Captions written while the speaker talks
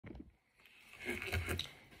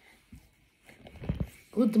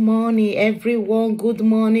Good morning, everyone. Good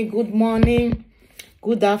morning, good morning,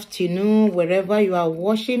 good afternoon, wherever you are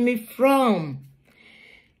watching me from.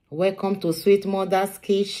 Welcome to Sweet Mother's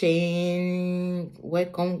Kitchen.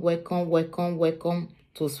 Welcome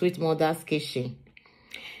to Sweet Mother's Kitchen.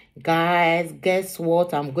 Guys, guess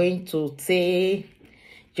what I'm going to say?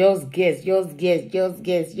 Just guess. Guess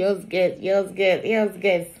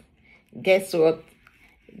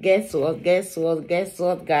what,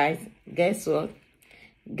 guys?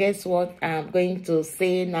 Guess what I'm going to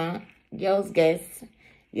say now? Just guess.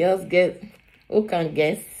 Who can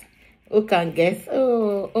guess?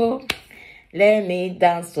 Oh. Let me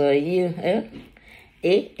dance for you.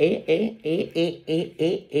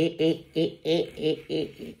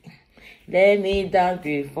 Let me dance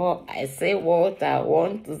before I say what I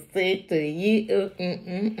want to say to you.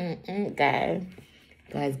 Guys,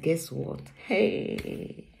 guess what?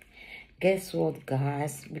 Hey. Guess what,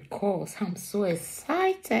 guys? Because I'm so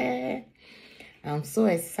excited.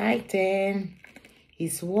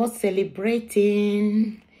 It's worth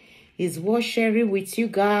celebrating. It's worth sharing with you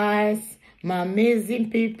guys, my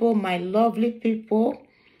amazing people, my lovely people.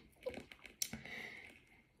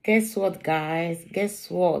 Guess what, guys?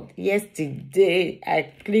 Guess what? Yesterday,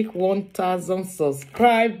 I clicked 1,000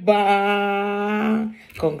 subscribers.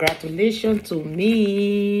 Congratulations to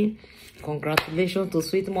me. Congratulations to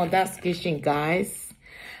Sweet Mother's Kitchen, guys.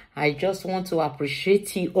 I just want to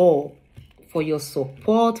appreciate you all for your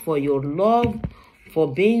support, for your love,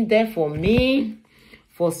 for being there for me,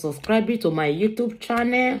 for subscribing to my YouTube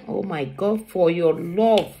channel. Oh my God, for your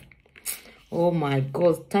love. Oh my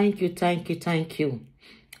God, thank you.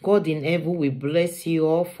 God in heaven will bless you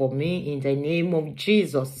all for me in the name of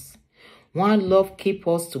Jesus. One love keep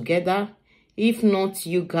us together. If not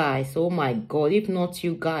you guys, oh my God, if not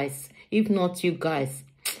you guys,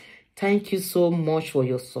 thank you so much for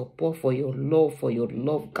your support, for your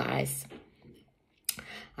love, guys.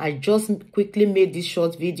 I just quickly made this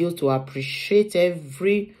short video to appreciate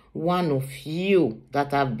every one of you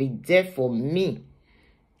that have been there for me,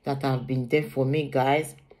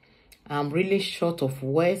 guys. I'm really short of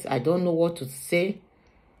words. I don't know what to say.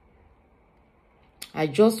 I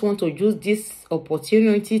just want to use this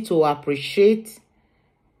opportunity to appreciate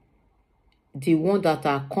the ones that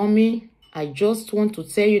are coming. I just want to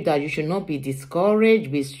tell you that you should not be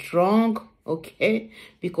discouraged. Be strong, okay?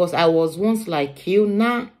 Because I was once like you.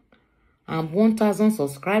 Now I'm 1,000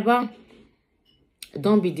 subscribers.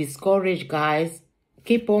 Don't be discouraged, guys.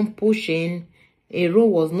 Keep on pushing. A road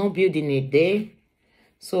was not built in a day.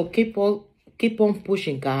 So keep on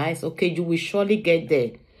pushing, guys. Okay, you will surely get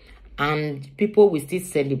there. And people will still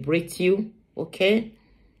celebrate you, okay?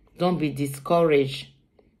 Don't be discouraged.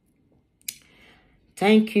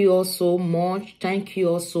 Thank you all so much.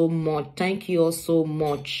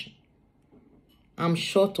 I'm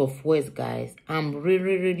short of words, guys. I'm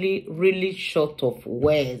really short of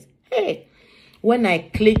words. Hey, when I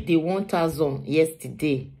clicked the 1,000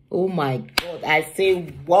 yesterday, oh my God, I say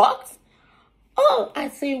what? Oh,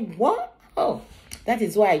 that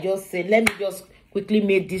is why I just say, let me just quickly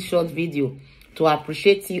make this short video to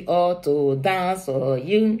appreciate you all, to dance for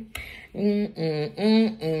you. Hey,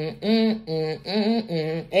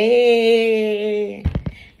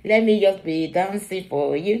 let me just be dancing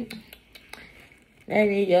for you.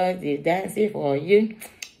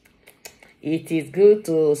 It is good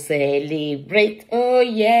to celebrate. Oh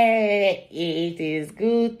yeah, it is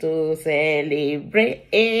good to celebrate.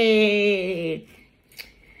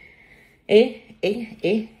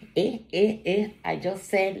 I just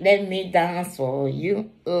said, let me dance for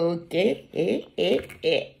you. Okay.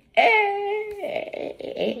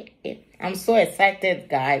 I'm so excited,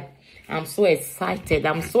 guys. I'm so excited.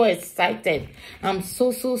 I'm so excited. I'm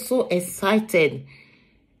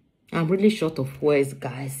really short of words,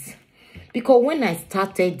 guys. Because when I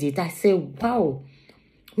started it, I said, wow,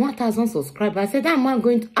 1,000 subscribers. I said, how am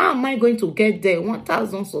I going to get there?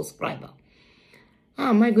 1,000 subscribers. How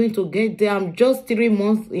am I going to get there? I'm just 3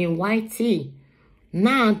 months in YT.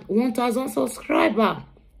 Now, 1,000 subscribers.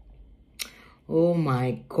 Oh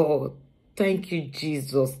my God. Thank you,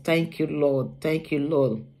 Jesus. Thank you, Lord. Do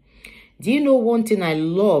you know one thing I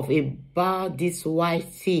love about this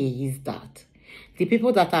YT is that the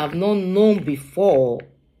people that I have not known before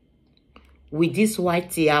with this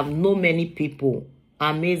YT, I've known many people,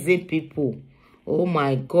 amazing people. Oh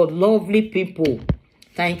my God, lovely people.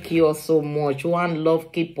 Thank you all so much. One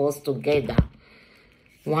love keep us together.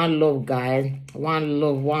 One love, guys. One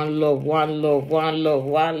love.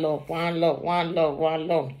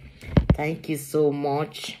 Thank you so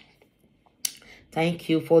much. Thank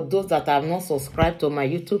you. For those that have not subscribed to my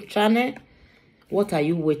YouTube channel, what are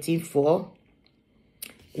you waiting for?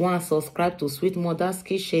 Go and subscribe to Sweet Mother's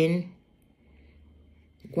Kitchen.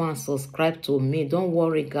 Go and subscribe to me. Don't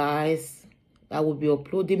worry, guys. I will be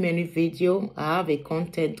uploading many videos. I have a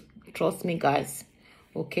content. Trust me, guys.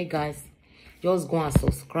 Okay, guys. Just go and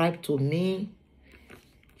subscribe to me.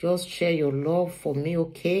 Just share your love for me,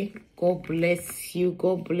 okay? God bless you.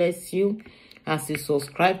 God bless you. As you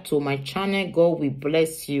subscribe to my channel, God will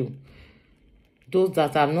bless you. Those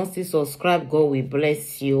that have not still subscribed, God will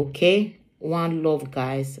bless you, okay? One love,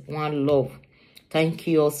 guys. One love. Thank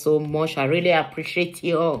you all so much. I really appreciate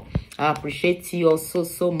you all. I appreciate you all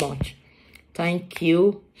so much. Thank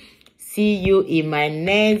you. See you in my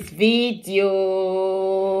next video.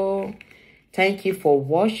 Thank you for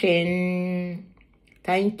watching.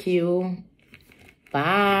 Thank you.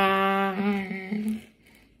 Bye.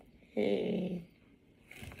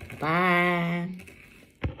 Bye.